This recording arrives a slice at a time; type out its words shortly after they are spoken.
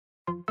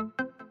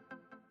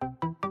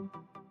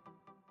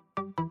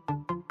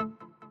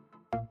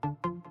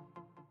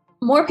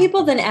More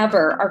people than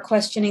ever are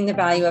questioning the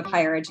value of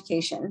higher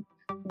education.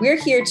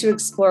 We're here to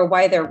explore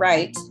why they're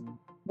right,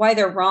 why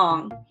they're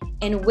wrong,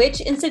 and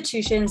which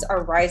institutions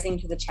are rising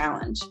to the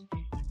challenge.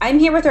 I'm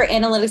here with our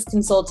analytics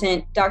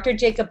consultant, Dr.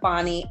 Jacob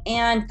Bonney,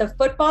 and the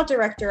football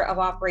director of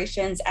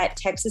operations at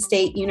Texas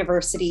State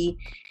University,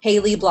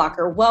 Haleigh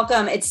Blocker.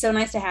 Welcome. It's so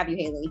nice to have you,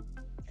 Haleigh.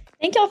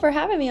 Thank y'all for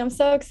having me. I'm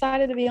so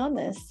excited to be on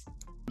this.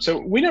 So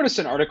we noticed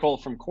an article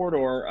from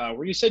Corridor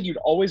where you said you'd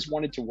always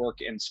wanted to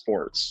work in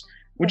sports.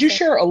 Would Yes, you sir.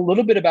 share a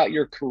little bit about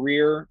your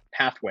career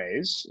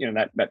pathways,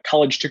 that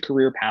college to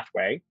career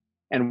pathway,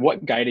 and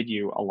what guided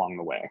you along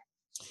the way?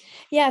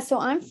 Yeah, so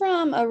I'm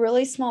from a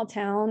really small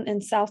town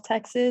in South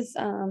Texas.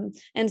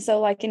 And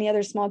so, like any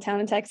other small town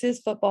in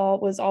Texas, football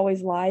was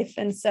always life.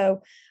 And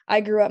so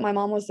I grew up, my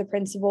mom was the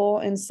principal.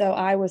 And so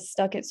I was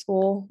stuck at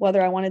school,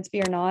 whether I wanted to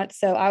be or not.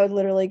 So I would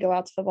literally go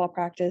out to football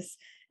practice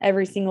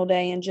every single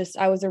day and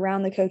I was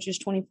around the coaches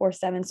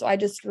 24/7. So I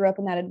just grew up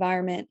in that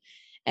environment.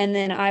 And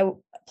then I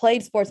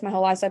played sports my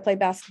whole life. So I played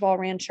basketball,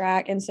 ran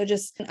track. And so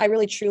I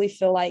really truly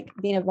feel like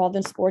being involved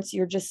in sports,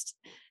 you're just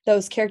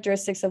those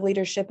characteristics of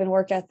leadership and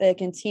work ethic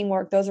and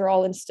teamwork, those are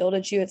all instilled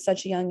at you at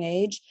such a young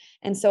age.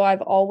 And so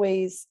I've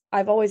always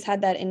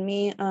had that in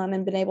me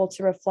and been able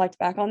to reflect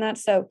back on that.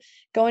 So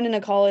going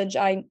into college,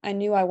 I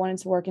knew I wanted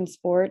to work in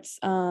sports,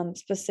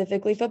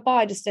 specifically football.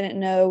 I just didn't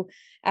know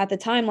at the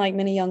time, like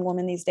many young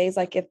women these days,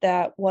 like if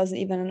that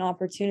wasn't even an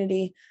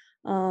opportunity.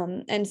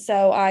 And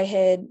so I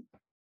had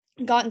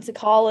gotten to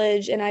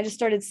college and I just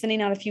started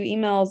sending out a few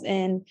emails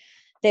and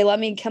they let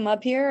me come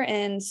up here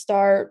and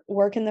start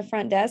working the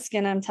front desk.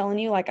 And I'm telling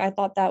you, like, I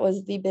thought that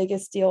was the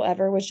biggest deal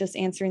ever, was just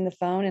answering the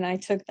phone. And I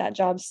took that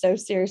job so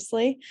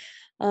seriously.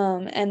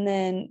 And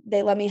then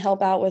they let me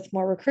help out with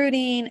more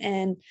recruiting.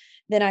 And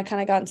then I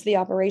kind of got into the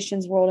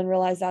operations world and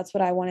realized that's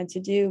what I wanted to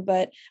do.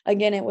 But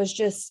again, it was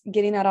just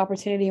getting that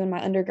opportunity in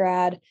my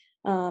undergrad.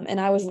 And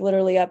I was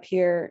literally up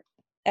here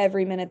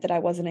every minute that I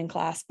wasn't in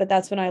class, but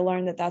that's when I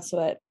learned that that's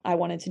what I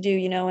wanted to do,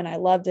 and I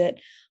loved it.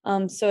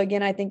 So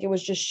again, I think it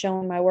was just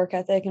showing my work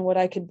ethic and what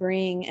I could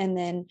bring. And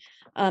then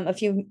a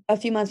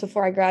few months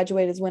before I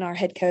graduated is when our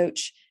head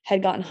coach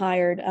had gotten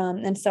hired.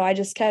 And so I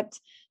just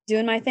kept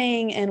doing my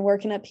thing and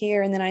working up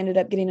here. And then I ended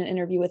up getting an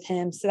interview with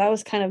him. So that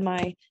was kind of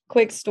my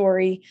quick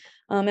story.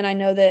 And I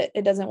know that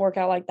it doesn't work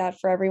out like that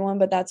for everyone,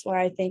 but that's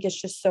why I think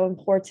it's just so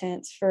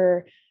important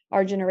for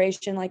our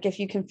generation. Like if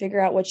you can figure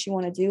out what you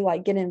want to do,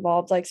 like get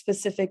involved, like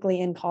specifically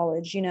in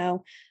college,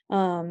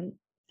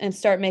 and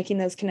start making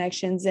those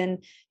connections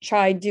and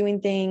try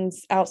doing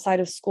things outside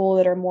of school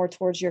that are more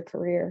towards your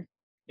career.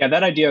 Yeah,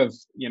 that idea of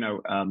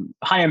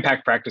high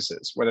impact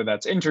practices, whether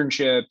that's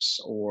internships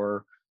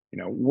or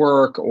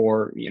work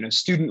or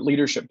student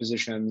leadership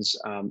positions,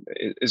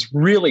 is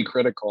really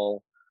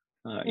critical.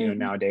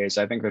 Nowadays,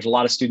 I think there's a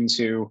lot of students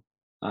who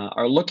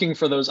are looking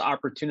for those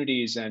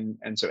opportunities, and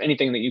so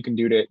anything that you can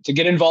do to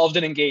get involved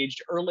and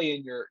engaged early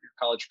in your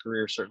college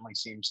career certainly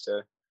seems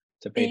to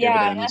pay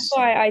Yeah, dividends. that's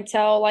why I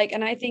tell,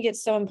 and I think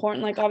it's so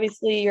important. Like,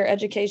 obviously, your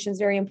education is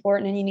very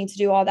important and you need to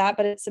do all that,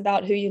 but it's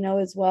about who you know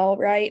as well,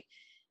 right?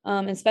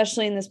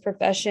 Especially in this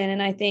profession.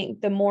 And I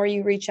think the more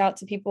you reach out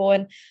to people,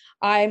 and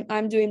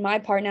I'm doing my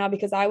part now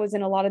because I was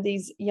in a lot of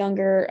these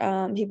younger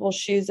people's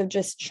shoes of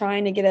just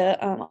trying to get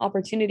a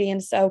opportunity.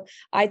 And so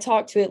I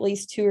talk to at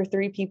least 2 or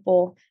 3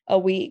 people a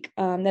week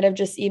that have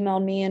just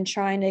emailed me and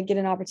trying to get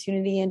an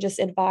opportunity and just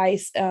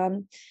advice.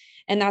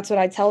 And that's what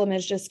I tell them,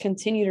 is just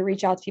continue to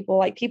reach out to people.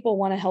 Like, people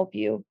want to help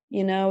you,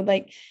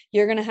 like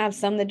you're going to have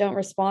some that don't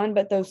respond,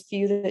 but those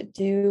few that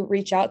do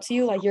reach out to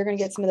you, like you're going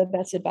to get some of the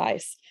best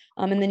advice.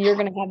 And then you're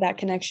going to have that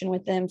connection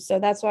with them. So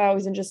that's why I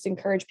always just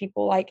encourage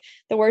people, like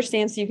the worst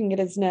answer you can get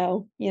is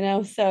no,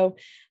 so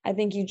I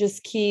think you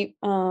just keep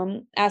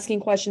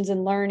asking questions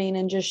and learning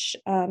and just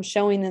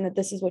showing them that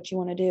this is what you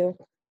want to do.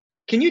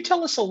 Can you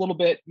tell us a little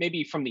bit,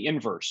 maybe from the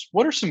inverse,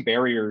 what are some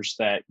barriers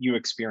that you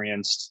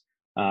experienced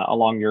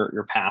along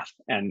your path,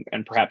 and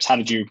perhaps how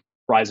did you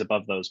rise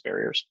above those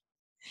barriers?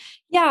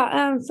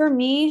 Yeah, for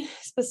me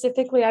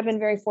specifically, I've been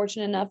very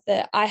fortunate enough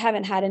that I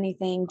haven't had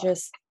anything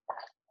just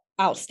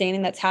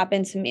outstanding that's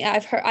happened to me.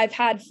 I've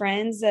had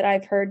friends that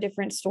I've heard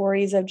different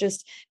stories of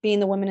just being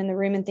the women in the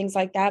room and things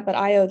like that, but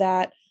I owe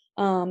that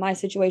my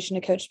situation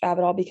to Coach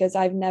Spavital, because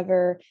I've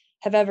never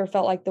have ever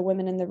felt like the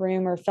women in the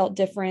room or felt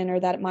different or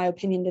that my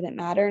opinion didn't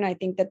matter. And I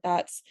think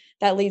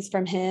that leads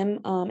from him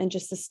and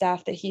just the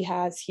staff that he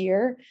has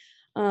here.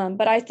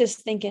 But I just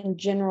think in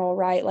general,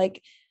 right?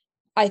 Like,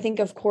 I think,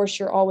 of course,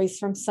 you're always,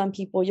 from some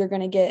people, you're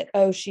going to get,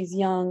 oh, she's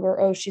young,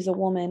 or, oh, she's a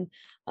woman.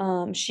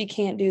 She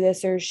can't do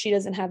this, or she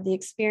doesn't have the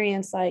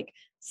experience like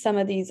some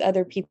of these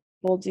other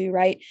people do.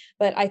 Right.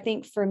 But I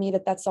think for me,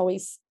 that's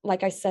always,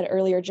 like I said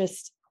earlier,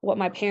 just what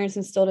my parents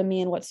instilled in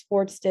me and what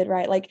sports did,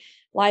 right? Like,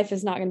 life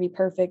is not going to be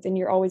perfect, and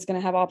you're always going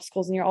to have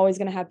obstacles, and you're always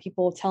going to have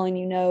people telling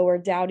you no or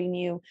doubting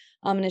you.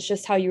 And it's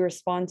just how you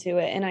respond to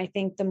it. And I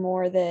think the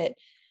more that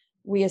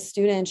we as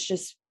students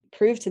just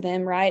prove to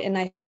them, right? And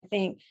I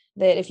think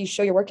that if you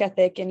show your work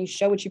ethic and you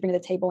show what you bring to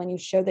the table and you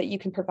show that you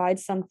can provide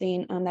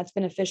something that's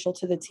beneficial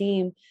to the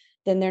team,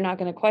 then they're not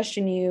going to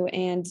question you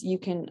and you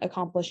can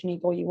accomplish any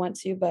goal you want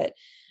to. But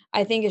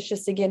I think it's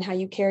just, again, how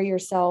you carry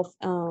yourself.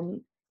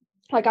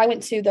 Like I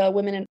went to the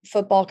Women in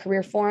Football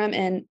Career Forum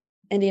in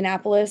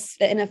Indianapolis.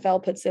 The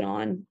NFL puts it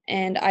on.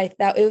 And I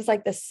thought it was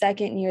like the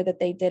second year that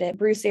they did it.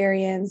 Bruce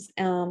Arians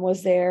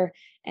was there,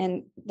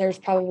 and there's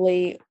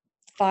probably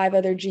 5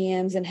 other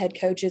GMs and head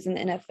coaches in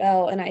the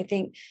NFL. And I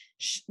think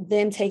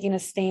them taking a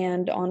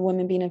stand on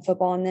women being in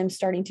football and them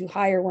starting to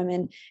hire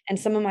women. And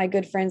some of my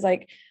good friends,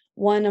 like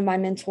one of my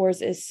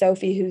mentors is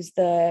Sophie, who's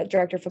the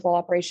director of football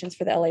operations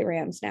for the LA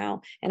Rams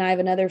now. And I have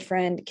another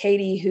friend,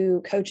 Katie,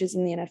 who coaches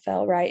in the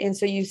NFL, right? And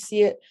so you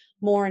see it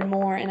more and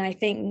more. And I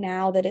think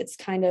now that it's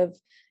kind of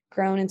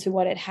grown into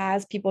what it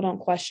has, people don't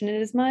question it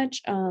as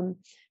much.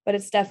 But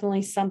it's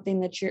definitely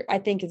something that I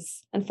think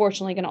is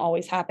unfortunately going to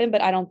always happen,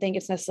 but I don't think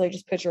it's necessarily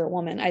just because you're a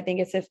woman. I think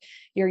it's if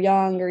you're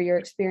young or your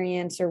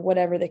experience or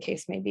whatever the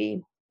case may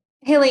be.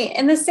 Haleigh,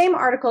 in the same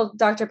article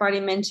Dr. Barty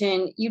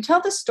mentioned, you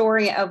tell the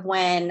story of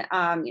when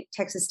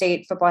Texas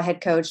State football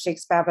head coach Jake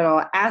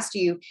Spavital asked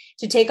you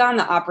to take on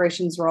the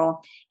operations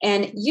role.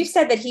 And you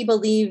said that he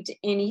believed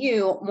in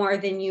you more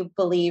than you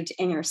believed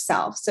in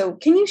yourself. So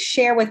can you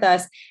share with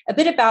us a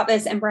bit about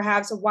this and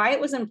perhaps why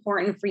it was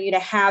important for you to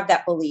have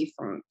that belief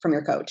from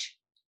your coach?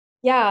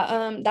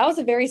 Yeah, that was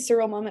a very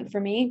surreal moment for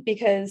me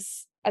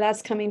because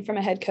that's coming from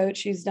a head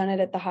coach who's done it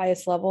at the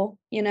highest level,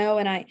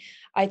 and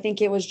I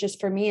think it was just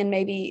for me, and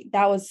maybe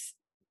that was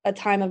a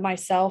time of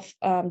myself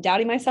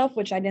doubting myself,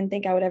 which I didn't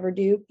think I would ever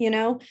do,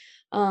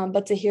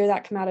 but to hear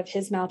that come out of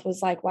his mouth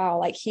was like, wow,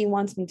 like he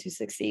wants me to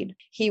succeed.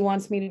 He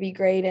wants me to be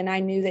great. And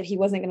I knew that he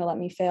wasn't going to let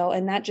me fail.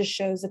 And that just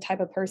shows the type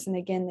of person,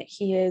 again, that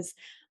he is.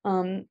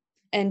 And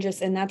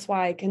that's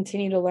why I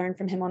continue to learn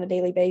from him on a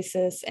daily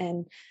basis.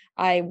 And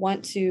I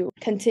want to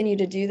continue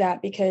to do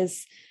that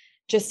because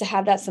just to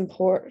have that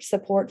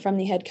support from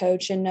the head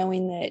coach and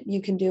knowing that you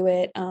can do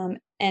it.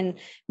 And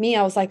me,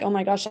 I was like, oh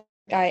my gosh,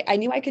 I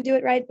knew I could do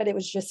it, right? But it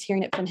was just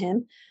hearing it from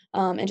him.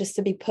 And just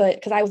to be put,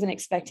 because I wasn't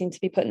expecting to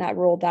be put in that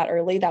role that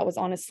early. That was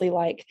honestly,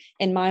 like,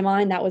 in my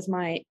mind, that was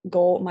my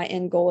goal, my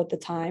end goal at the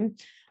time.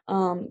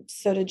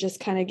 So to just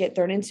kind of get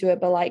thrown into it,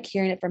 but like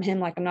hearing it from him,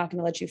 like, I'm not going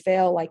to let you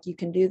fail, like you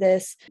can do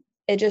this.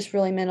 It just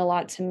really meant a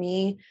lot to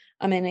me.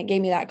 It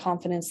gave me that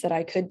confidence that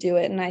I could do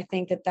it. And I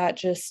think that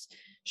just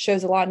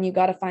shows a lot, and you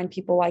got to find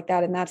people like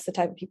that. And that's the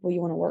type of people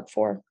you want to work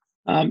for.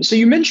 So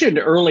you mentioned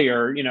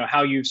earlier,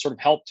 how you've sort of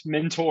helped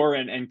mentor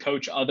and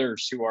coach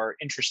others who are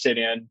interested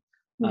in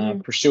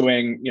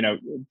pursuing,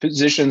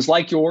 positions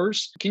like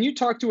yours. Can you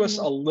talk to us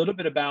a little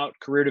bit about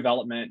career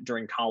development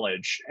during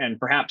college and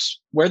perhaps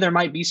where there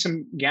might be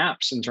some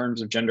gaps in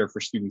terms of gender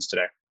for students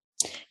today?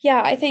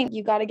 Yeah, I think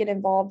you got to get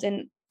involved.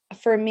 And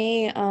for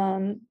me,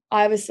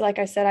 I was, like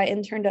I said, I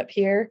interned up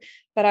here,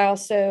 but I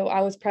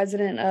was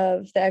president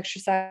of the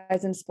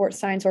exercise and sports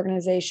science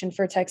organization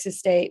for Texas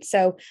State.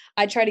 So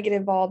I try to get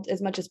involved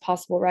as much as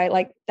possible, right?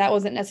 Like that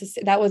wasn't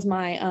necessary. That was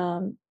my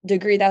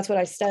degree. That's what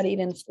I studied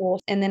in school.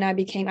 And then I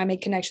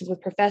made connections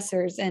with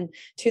professors. And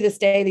to this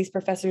day, these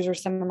professors are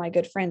some of my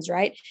good friends,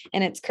 right?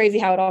 And it's crazy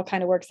how it all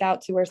kind of works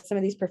out to where some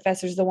of these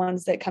professors are the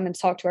ones that come and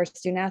talk to our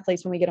student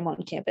athletes when we get them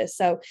on campus.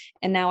 So,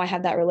 and now I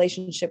have that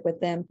relationship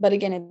with them. But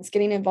again, it's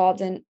getting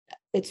involved in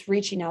it's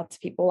reaching out to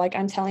people. Like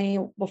I'm telling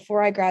you,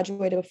 before I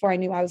graduated, before I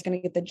knew I was going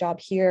to get the job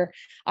here,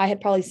 I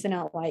had probably sent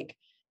out like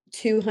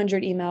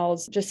 200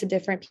 emails just to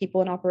different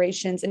people in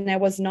operations. And I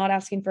was not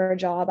asking for a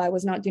job. I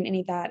was not doing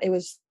any of that. It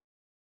was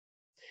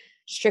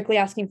strictly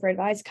asking for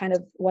advice, kind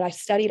of what I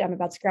studied. I'm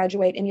about to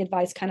graduate. Any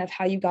advice, kind of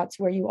how you got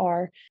to where you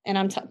are.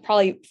 And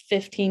probably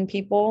 15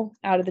 people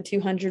out of the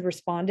 200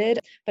 responded,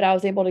 but I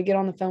was able to get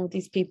on the phone with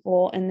these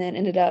people and then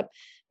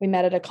we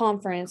met at a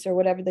conference or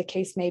whatever the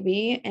case may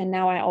be. And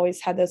now I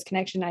always have those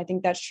connections. I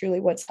think that's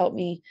truly what's helped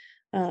me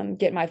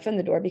get my foot in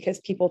the door, because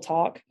people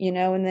talk,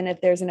 and then if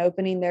there's an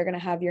opening, they're going to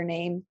have your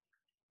name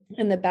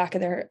in the back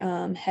of their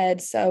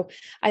head. So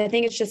I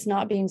think it's just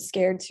not being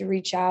scared to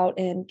reach out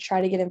and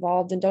try to get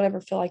involved, and don't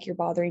ever feel like you're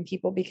bothering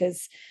people,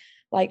 because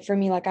like for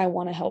me, like I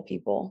want to help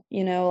people,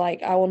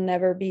 like I will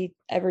never be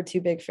ever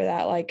too big for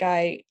that. Like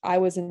I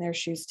was in their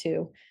shoes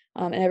too.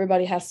 And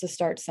everybody has to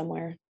start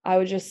somewhere. I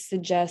would just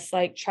suggest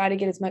try to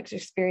get as much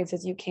experience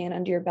as you can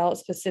under your belt,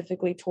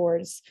 specifically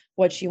towards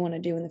what you want to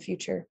do in the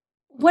future.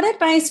 What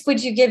advice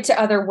would you give to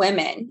other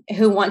women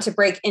who want to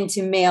break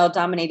into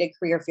male-dominated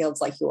career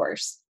fields like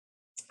yours?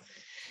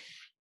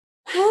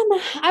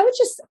 I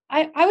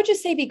would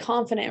just say be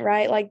confident,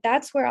 right? Like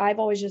that's where I've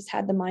always just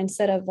had the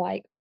mindset of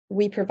like,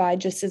 we provide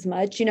just as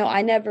much.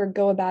 I never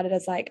go about it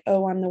as like,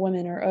 oh, I'm the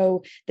woman, or,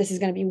 oh, this is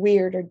going to be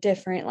weird or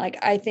different. Like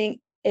I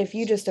think if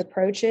you just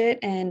approach it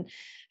and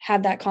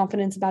have that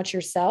confidence about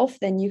yourself,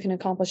 then you can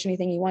accomplish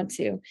anything you want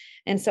to.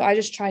 And so I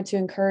just try to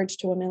encourage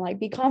to women, like,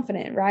 be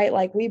confident, right?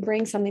 Like we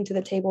bring something to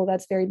the table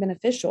that's very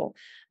beneficial.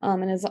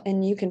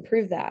 And you can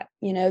prove that,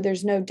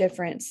 there's no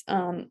difference.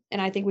 And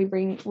I think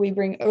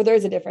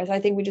there's a difference. I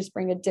think we just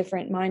bring a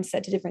different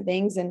mindset to different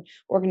things and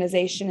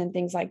organization and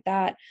things like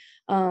that.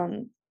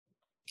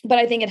 But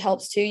I think it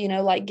helps too,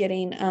 like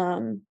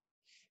getting,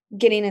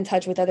 getting in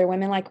touch with other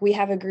women. Like we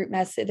have a group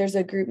message, there's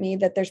a group me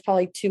that there's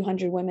probably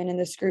 200 women in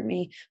this group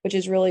me, which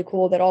is really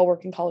cool, that all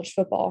work in college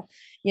football,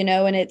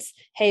 and it's,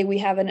 hey, we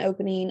have an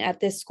opening at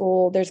this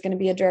school. There's going to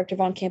be a director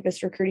of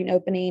on-campus recruiting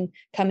opening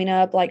coming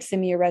up, like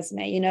send me your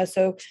resume,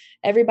 so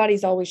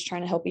everybody's always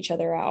trying to help each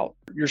other out.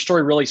 Your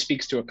story really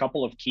speaks to a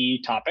couple of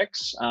key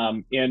topics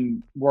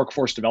in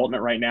workforce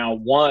development right now.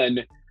 One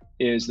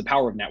is the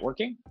power of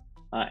networking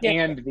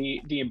and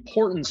the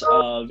importance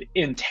of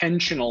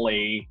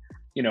intentionally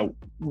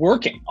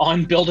working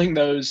on building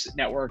those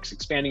networks,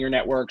 expanding your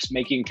networks,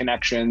 making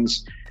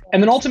connections,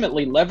 and then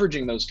ultimately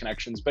leveraging those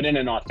connections, but in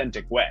an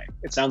authentic way.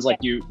 It sounds like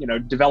you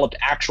developed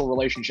actual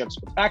relationships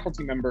with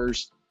faculty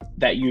members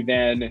that you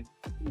then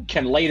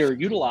can later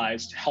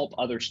utilize to help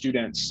other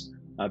students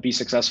be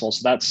successful.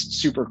 So that's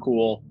super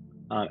cool.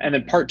 And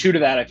then part two to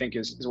that, I think,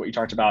 is what you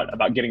talked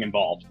about getting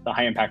involved, the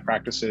high impact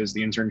practices,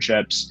 the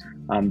internships,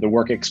 the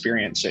work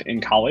experience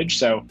in college.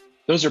 So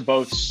those are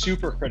both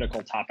super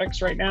critical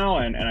topics right now.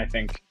 And I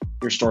think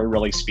your story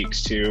really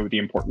speaks to the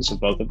importance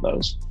of both of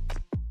those.